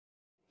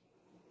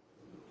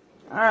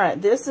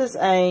Alright, this is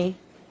a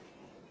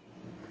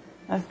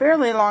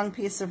fairly long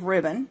piece of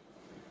ribbon.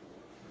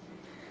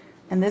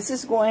 And this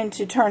is going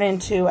to turn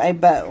into a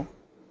bow.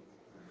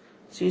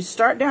 So you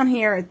start down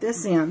here at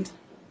this end.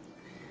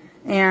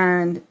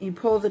 And you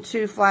pull the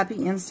two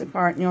flappy ends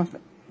apart. And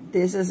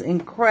this is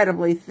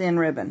incredibly thin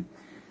ribbon.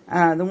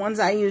 The ones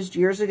I used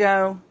years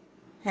ago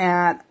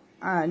had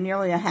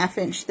nearly a ½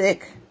 inch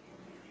thick.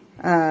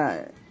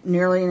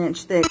 Nearly an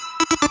inch thick.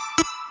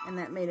 And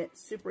that made it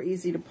super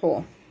easy to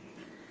pull.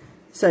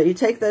 So you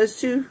take those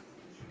two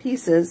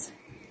pieces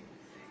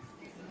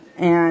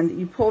and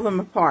you pull them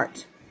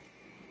apart.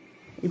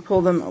 You pull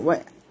them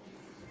away.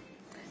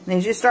 And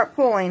as you start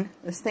pulling,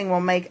 this thing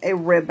will make a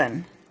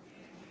ribbon.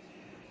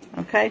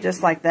 Okay,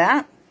 just like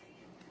that.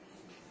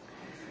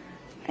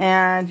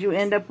 And you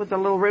end up with a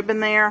little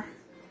ribbon there.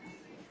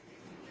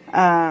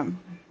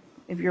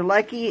 If you're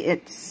lucky,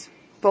 it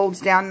folds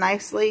down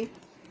nicely.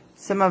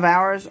 Some of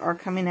ours are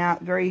coming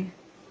out very,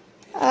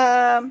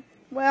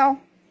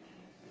 well,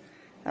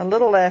 a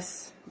little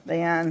less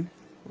than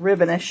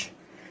ribbonish.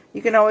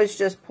 You can always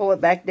just pull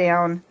it back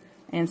down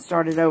and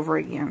start it over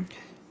again.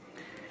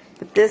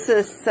 But this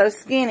is so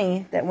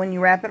skinny that when you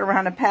wrap it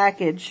around a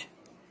package,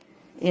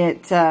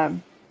 it...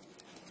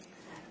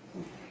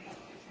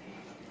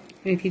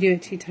 if you do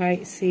it too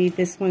tight, see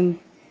this one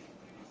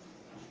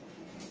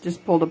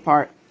just pulled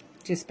apart.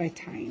 Just by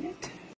tying it.